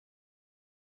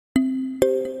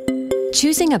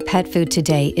Choosing a pet food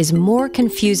today is more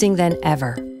confusing than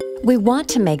ever. We want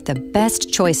to make the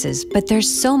best choices, but there's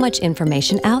so much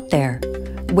information out there.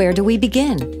 Where do we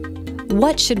begin?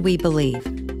 What should we believe?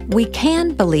 We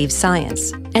can believe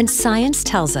science, and science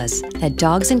tells us that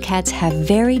dogs and cats have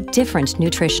very different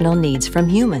nutritional needs from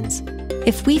humans.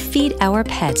 If we feed our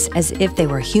pets as if they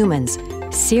were humans,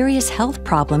 serious health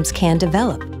problems can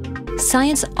develop.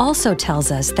 Science also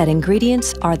tells us that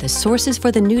ingredients are the sources for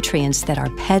the nutrients that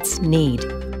our pets need.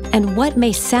 And what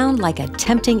may sound like a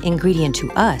tempting ingredient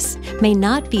to us may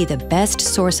not be the best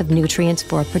source of nutrients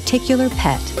for a particular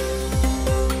pet.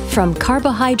 From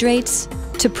carbohydrates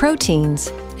to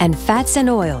proteins and fats and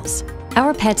oils,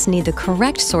 our pets need the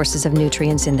correct sources of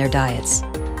nutrients in their diets.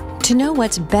 To know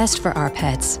what's best for our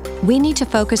pets, we need to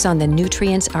focus on the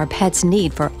nutrients our pets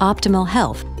need for optimal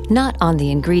health, not on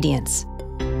the ingredients.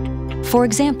 For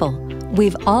example,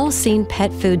 we've all seen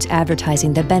pet foods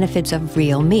advertising the benefits of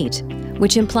real meat,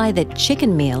 which imply that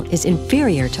chicken meal is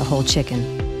inferior to whole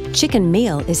chicken. Chicken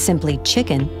meal is simply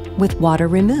chicken with water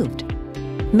removed,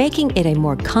 making it a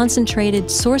more concentrated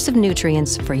source of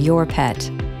nutrients for your pet.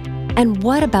 And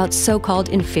what about so-called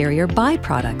inferior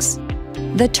byproducts?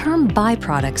 The term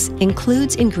byproducts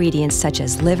includes ingredients such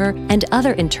as liver and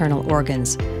other internal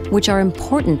organs, which are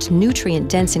important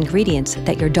nutrient-dense ingredients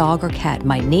that your dog or cat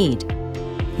might need.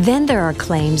 Then there are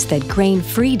claims that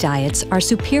grain-free diets are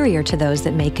superior to those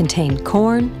that may contain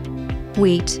corn,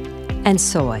 wheat, and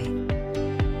soy.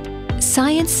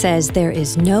 Science says there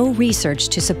is no research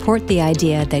to support the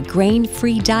idea that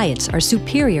grain-free diets are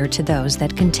superior to those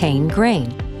that contain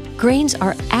grain. Grains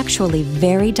are actually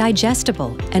very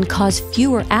digestible and cause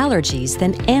fewer allergies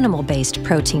than animal-based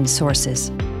protein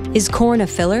sources. Is corn a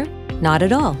filler? Not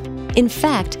at all. In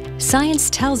fact, science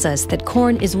tells us that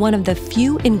corn is one of the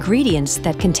few ingredients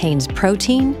that contains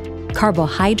protein,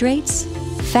 carbohydrates,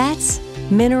 fats,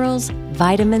 minerals,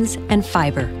 vitamins, and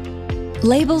fiber.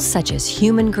 Labels such as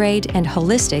human grade and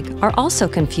holistic are also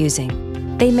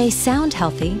confusing. They may sound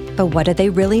healthy, but what do they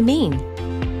really mean?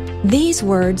 These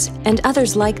words and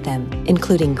others like them,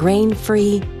 including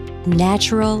grain-free,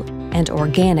 natural, and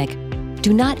organic,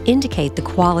 do not indicate the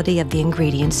quality of the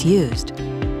ingredients used.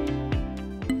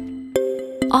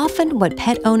 Often, what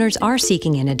pet owners are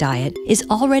seeking in a diet is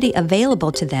already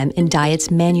available to them in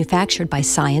diets manufactured by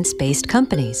science-based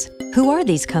companies. Who are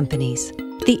these companies?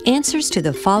 The answers to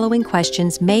the following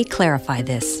questions may clarify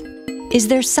this. Is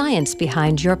there science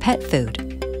behind your pet food?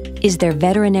 Is there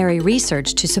veterinary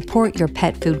research to support your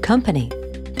pet food company?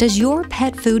 Does your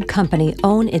pet food company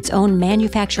own its own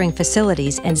manufacturing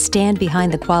facilities and stand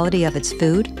behind the quality of its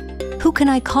food? Who can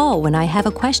I call when I have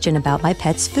a question about my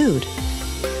pet's food?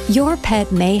 Your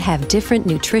pet may have different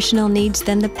nutritional needs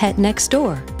than the pet next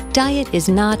door. Diet is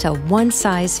not a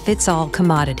one-size-fits-all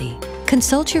commodity.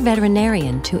 Consult your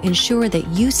veterinarian to ensure that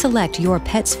you select your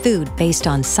pet's food based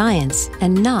on science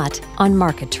and not on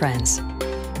market trends.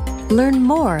 Learn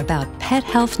more about pet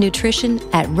health nutrition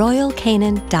at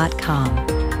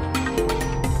royalcanin.com.